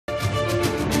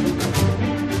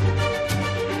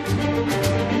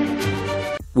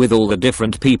With all the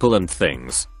different people and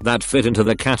things that fit into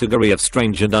the category of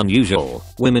strange and unusual,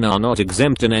 women are not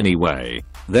exempt in any way.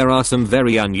 There are some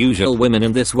very unusual women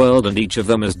in this world and each of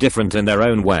them is different in their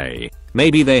own way.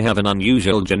 Maybe they have an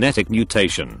unusual genetic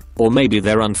mutation, or maybe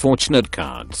they're unfortunate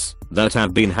cards that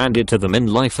have been handed to them in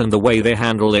life and the way they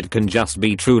handle it can just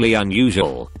be truly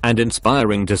unusual and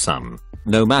inspiring to some.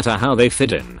 No matter how they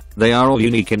fit in, they are all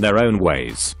unique in their own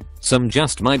ways. Some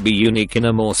just might be unique in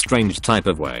a more strange type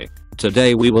of way.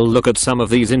 Today we will look at some of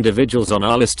these individuals on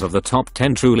our list of the top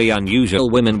 10 truly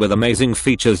unusual women with amazing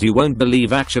features you won't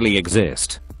believe actually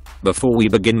exist. Before we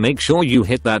begin, make sure you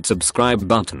hit that subscribe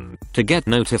button to get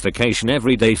notification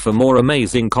every day for more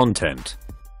amazing content.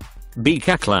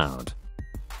 Bika Cloud.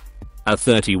 A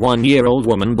 31-year-old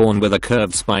woman born with a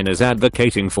curved spine is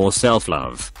advocating for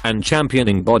self-love and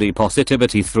championing body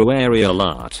positivity through aerial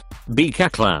art.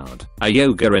 Bika Cloud, a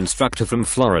yoga instructor from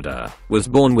Florida, was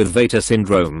born with Vata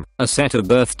syndrome, a set of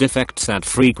birth defects that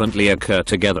frequently occur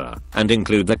together and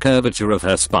include the curvature of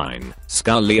her spine,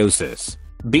 scoliosis.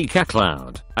 Bika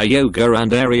Cloud, a yoga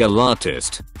and aerial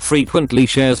artist, frequently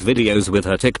shares videos with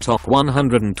her TikTok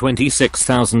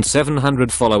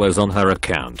 126,700 followers on her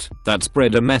account that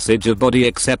spread a message of body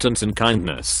acceptance and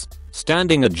kindness.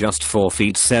 Standing at just 4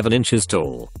 feet 7 inches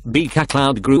tall, Bika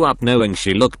Cloud grew up knowing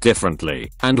she looked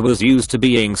differently and was used to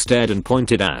being stared and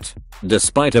pointed at.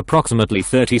 Despite approximately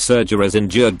 30 surgeries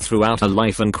endured throughout her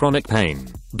life and chronic pain,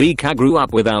 Bika grew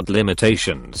up without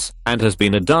limitations and has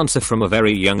been a dancer from a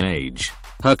very young age.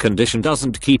 Her condition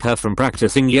doesn't keep her from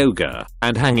practicing yoga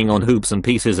and hanging on hoops and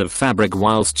pieces of fabric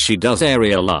whilst she does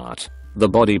aerial art. The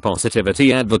body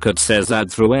positivity advocate says that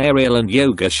through aerial and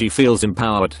yoga she feels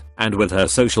empowered, and with her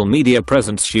social media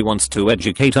presence she wants to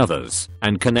educate others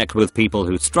and connect with people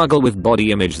who struggle with body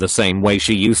image the same way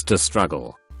she used to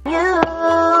struggle.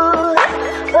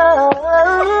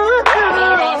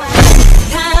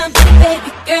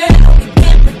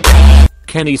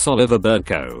 Kenny Soliver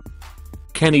Burko.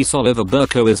 Kenny Soliver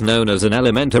Burko is known as an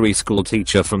elementary school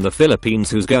teacher from the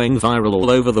Philippines who's going viral all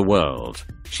over the world.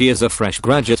 She is a fresh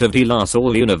graduate of De La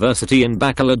Salle University in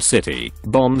Bacolod City,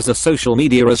 bombs the social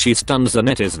media as she stuns the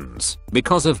netizens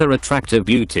because of her attractive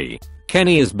beauty.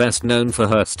 Kenny is best known for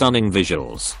her stunning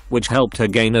visuals, which helped her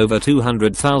gain over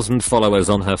 200,000 followers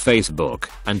on her Facebook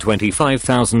and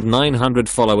 25,900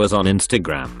 followers on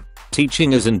Instagram.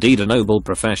 Teaching is indeed a noble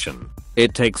profession.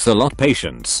 It takes a lot of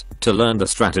patience to learn the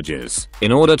strategies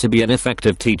in order to be an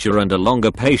effective teacher and a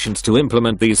longer patience to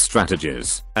implement these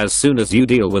strategies as soon as you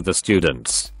deal with the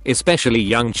students, especially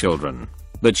young children.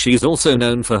 But she's also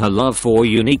known for her love for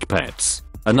unique pets.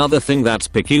 Another thing that's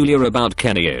peculiar about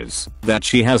Kenny is that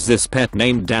she has this pet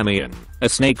named Damien, a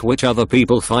snake which other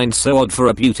people find so odd for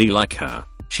a beauty like her.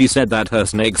 She said that her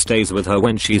snake stays with her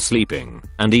when she's sleeping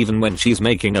and even when she's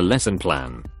making a lesson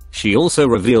plan. She also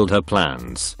revealed her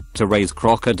plans to raise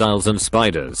crocodiles and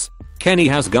spiders. Kenny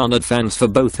has garnered fans for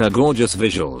both her gorgeous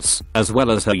visuals as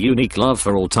well as her unique love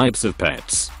for all types of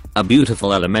pets. A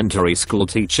beautiful elementary school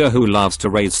teacher who loves to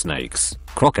raise snakes,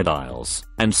 crocodiles,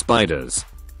 and spiders.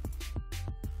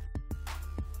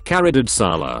 Caridad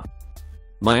Sala.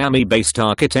 Miami-based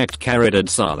architect Caridad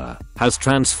Sala has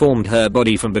transformed her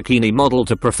body from bikini model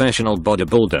to professional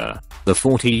bodybuilder. The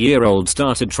 40-year-old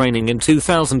started training in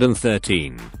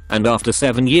 2013, and after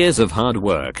 7 years of hard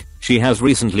work, she has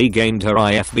recently gained her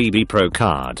IFBB Pro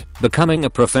card, becoming a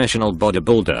professional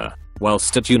bodybuilder.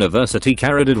 Whilst at university,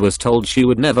 Caridad was told she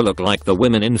would never look like the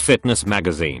women in fitness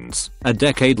magazines. A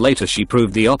decade later she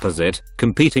proved the opposite,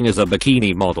 competing as a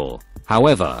bikini model.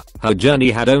 However, her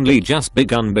journey had only just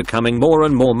begun, becoming more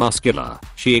and more muscular.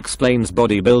 She explains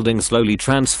bodybuilding slowly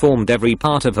transformed every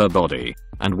part of her body,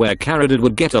 and where Caridad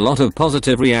would get a lot of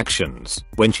positive reactions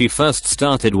when she first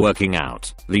started working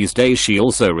out, these days she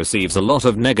also receives a lot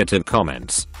of negative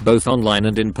comments, both online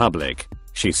and in public.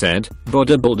 She said,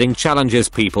 "Bodybuilding challenges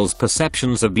people's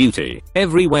perceptions of beauty.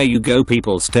 Everywhere you go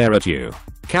people stare at you."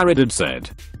 Caridad said.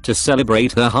 To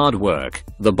celebrate her hard work,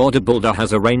 the bodybuilder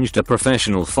has arranged a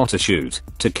professional photoshoot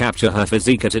to capture her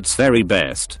physique at its very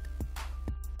best.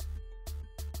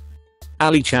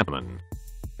 Ali Chapman.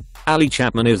 Ali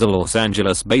Chapman is a Los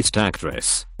Angeles-based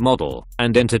actress, model,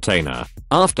 and entertainer.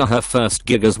 After her first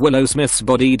gig as Willow Smith's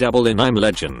body double in I'm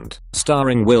Legend,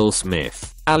 starring Will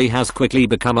Smith, Ali has quickly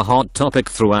become a hot topic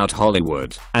throughout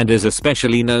Hollywood, and is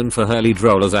especially known for her lead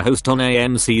role as a host on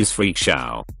AMC's Freak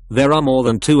Show. There are more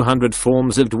than 200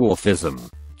 forms of dwarfism.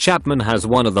 Chapman has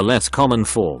one of the less common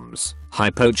forms,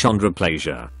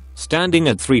 hypochondroplasia. Standing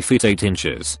at 3 feet 8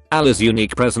 inches, Ali's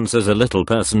unique presence as a little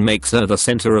person makes her the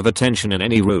center of attention in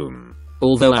any room.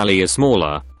 Although Ali is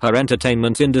smaller, her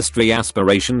entertainment industry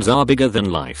aspirations are bigger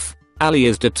than life. Ali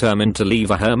is determined to leave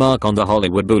her mark on the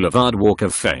Hollywood Boulevard Walk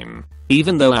of Fame.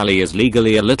 Even though Ali is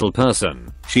legally a little person,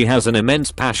 she has an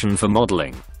immense passion for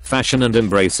modeling, fashion and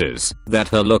embraces that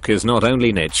her look is not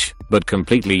only niche, but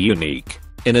completely unique.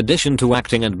 In addition to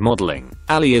acting and modeling,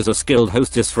 Ali is a skilled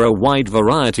hostess for a wide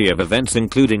variety of events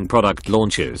including product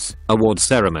launches, award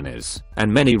ceremonies,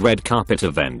 and many red carpet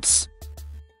events.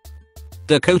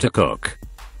 Dakota Cook.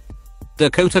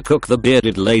 Dakota Cook, the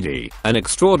bearded lady, an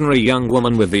extraordinary young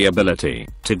woman with the ability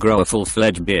to grow a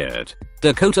full-fledged beard.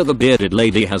 Dakota the bearded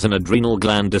lady has an adrenal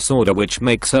gland disorder which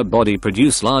makes her body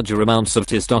produce larger amounts of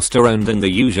testosterone than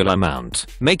the usual amount,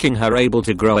 making her able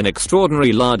to grow an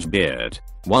extraordinarily large beard.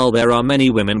 While there are many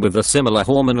women with a similar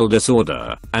hormonal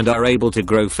disorder and are able to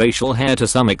grow facial hair to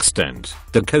some extent,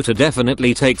 Dakota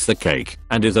definitely takes the cake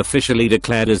and is officially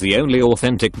declared as the only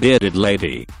authentic bearded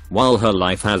lady. While her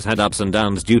life has had ups and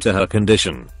downs due to her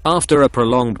condition, after a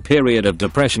prolonged period of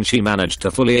depression she managed to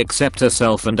fully accept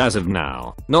herself, and as of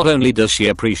now, not only does she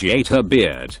appreciate her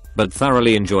beard, but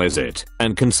thoroughly enjoys it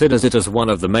and considers it as one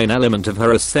of the main elements of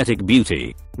her aesthetic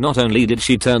beauty. Not only did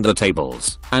she turn the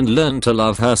tables and learn to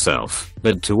love herself,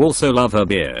 but to also love her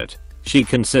beard. She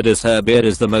considers her beard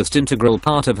as the most integral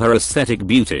part of her aesthetic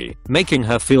beauty, making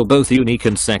her feel both unique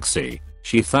and sexy.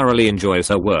 She thoroughly enjoys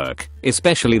her work,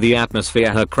 especially the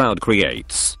atmosphere her crowd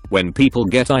creates, when people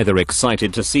get either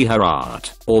excited to see her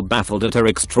art or baffled at her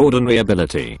extraordinary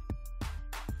ability.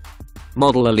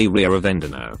 Model Aliria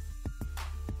Avendano.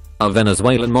 A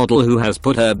Venezuelan model who has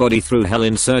put her body through hell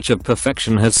in search of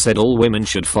perfection has said all women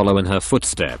should follow in her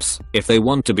footsteps if they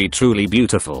want to be truly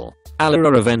beautiful.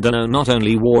 Aliria Avendano not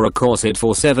only wore a corset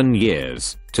for 7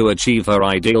 years to achieve her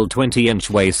ideal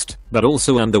 20-inch waist, but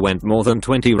also underwent more than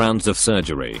 20 rounds of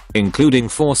surgery, including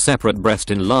 4 separate breast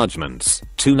enlargements,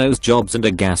 2 nose jobs and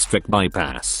a gastric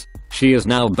bypass. She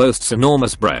now boasts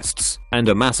enormous breasts and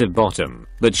a massive bottom,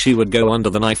 but she would go under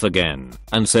the knife again,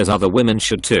 and says other women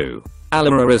should too.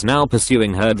 Aliria is now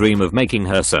pursuing her dream of making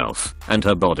herself and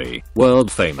her body world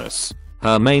famous.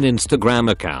 Her main Instagram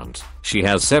account, she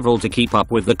has several to keep up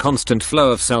with the constant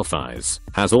flow of selfies,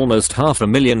 has almost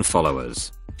 500,000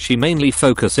 followers. She mainly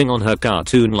focusing on her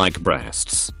cartoon-like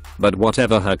breasts. But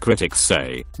whatever her critics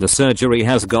say, the surgery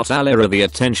has got Aliria the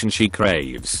attention she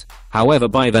craves. However,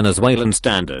 by Venezuelan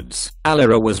standards,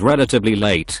 Aliria was relatively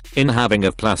late in having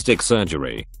a plastic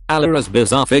surgery. Aliria's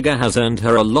bizarre figure has earned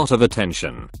her a lot of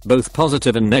attention, both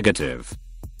positive and negative.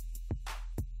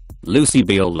 Lucy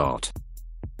Beal-Lott.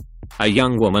 A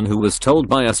young woman who was told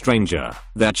by a stranger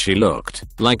that she looked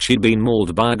like she'd been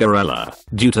mauled by a gorilla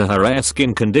due to her rare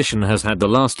skin condition has had the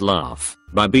last laugh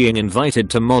by being invited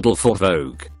to model for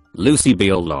Vogue. Lucy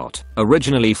Beal-Lott,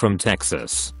 originally from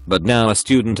Texas, but now a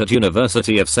student at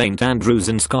University of St Andrews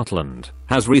in Scotland,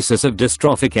 has recessive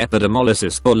dystrophic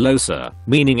epidermolysis bullosa,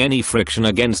 meaning any friction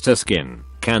against her skin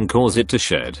can cause it to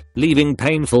shed, leaving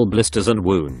painful blisters and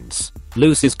wounds.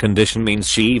 Lucy's condition means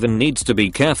she even needs to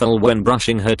be careful when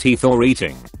brushing her teeth or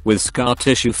eating, with scar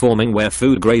tissue forming where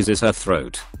food grazes her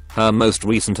throat. Her most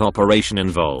recent operation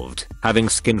involved having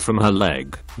skin from her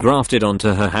leg grafted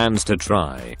onto her hands to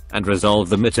try and resolve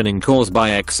the mittening caused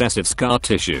by excessive scar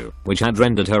tissue, which had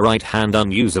rendered her right hand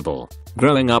unusable.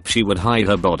 Growing up, she would hide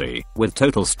her body, with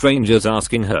total strangers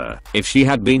asking her if she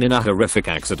had been in a horrific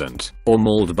accident or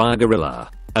mauled by a gorilla.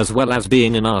 As well as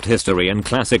being an art history and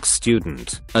classics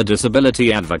student, a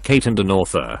disability advocate and an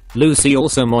author, Lucy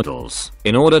also models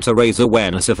in order to raise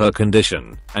awareness of her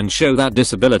condition and show that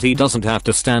disability doesn't have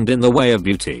to stand in the way of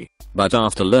beauty. But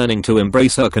after learning to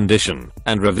embrace her condition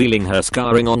and revealing her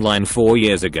scarring online 4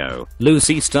 years ago,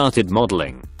 Lucy started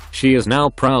modeling. She is now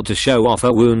proud to show off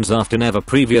her wounds after never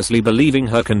previously believing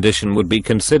her condition would be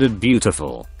considered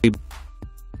beautiful.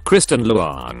 Kristen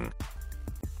Luong.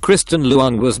 Kristen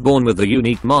Luong was born with a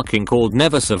unique marking called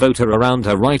nevus-avota around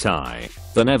her right eye.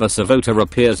 The nevus-avota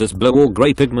appears as blue or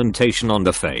grey pigmentation on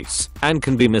the face and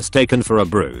can be mistaken for a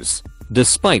bruise.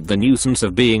 Despite the nuisance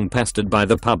of being pestered by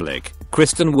the public,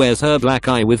 Kristen wears her black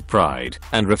eye with pride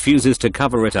and refuses to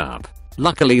cover it up.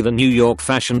 Luckily, the New York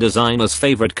fashion designer's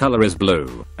favorite color is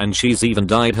blue, and she's even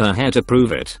dyed her hair to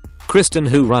prove it. Kristen,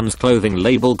 who runs clothing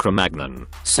label Cro-Magnon,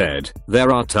 said,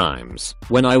 "There are times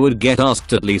when I would get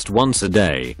asked at least once a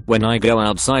day when I go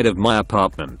outside of my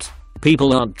apartment.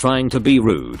 People aren't trying to be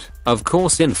rude. Of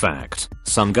course, in fact,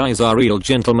 some guys are real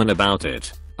gentlemen about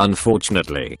it.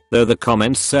 Unfortunately, though, the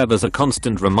comments serve as a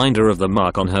constant reminder of the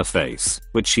mark on her face,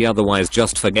 which she otherwise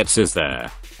just forgets is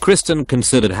there." Kristen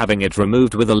considered having it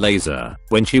removed with a laser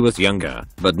when she was younger,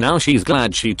 but now she's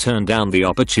glad she turned down the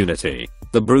opportunity.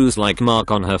 The bruise-like mark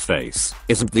on her face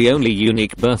isn't the only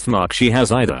unique birthmark she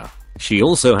has either. She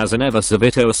also has an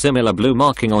nevus-avota similar blue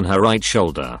marking on her right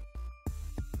shoulder.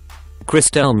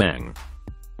 Christelle Meng.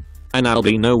 An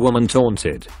albino woman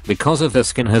taunted because of her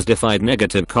skin has defied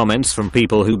negative comments from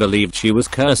people who believed she was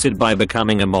cursed by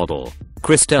becoming a model.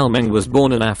 Christelle Meng was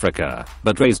born in Africa,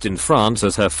 but raised in France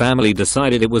as her family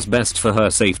decided it was best for her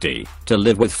safety to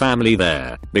live with family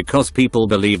there because people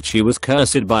believed she was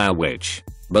cursed by a witch.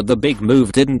 But the big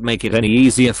move didn't make it any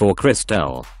easier for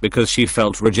Christelle, because she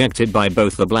felt rejected by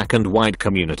both the black and white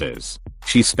communities.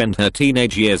 She spent her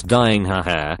teenage years dyeing her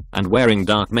hair and wearing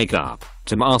dark makeup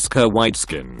to mask her white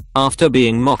skin after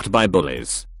being mocked by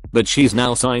bullies. But she's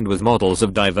now signed with Models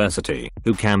of Diversity,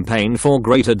 who campaign for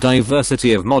greater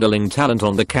diversity of modeling talent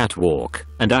on the catwalk,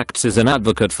 and acts as an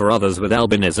advocate for others with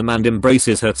albinism and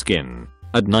embraces her skin.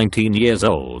 At 19 years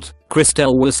old,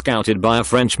 Christelle was scouted by a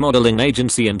French modeling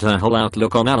agency and her whole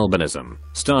outlook on albinism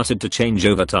started to change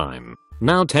over time.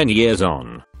 Now 10 years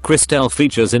on, Christelle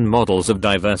features in Models of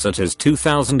Diversity's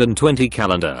 2020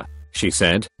 calendar. She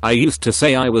said, "I used to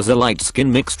say I was a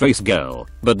light-skinned mixed-race girl,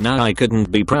 but now I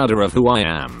couldn't be prouder of who I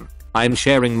am. I'm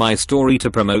sharing my story to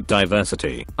promote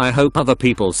diversity. I hope other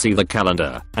people see the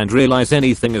calendar and realize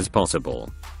anything is possible."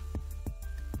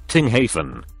 Ting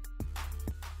Haifan.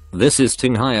 This is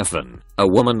Ting Haifan, a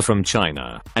woman from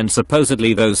China, and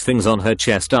supposedly those things on her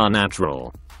chest are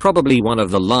natural. Probably one of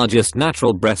the largest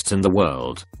natural breasts in the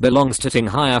world belongs to Ting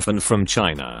Haifan from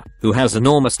China, who has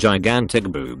enormous gigantic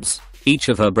boobs. Each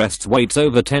of her breasts weighs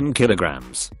over 10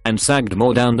 kilograms and sagged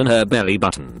more down than her belly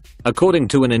button. According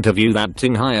to an interview that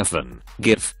Ting Haifan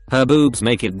gave, her boobs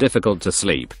make it difficult to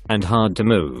sleep and hard to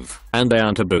move, and they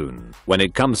aren't a boon when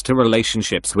it comes to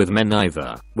relationships with men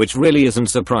either, which really isn't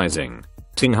surprising.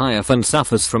 Ting Haifan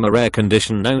suffers from a rare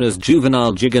condition known as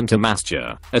juvenile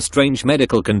gigantomastia, a strange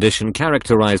medical condition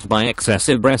characterized by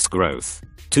excessive breast growth.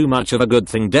 Too much of a good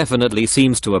thing definitely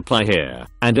seems to apply here,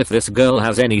 and if this girl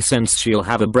has any sense, she'll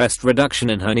have a breast reduction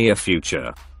in her near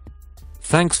future.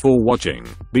 Thanks for watching.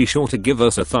 Be sure to give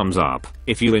us a thumbs up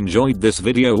if you enjoyed this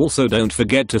video. Also don't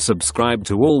forget to subscribe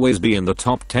to always be in the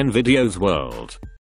top 10 videos world.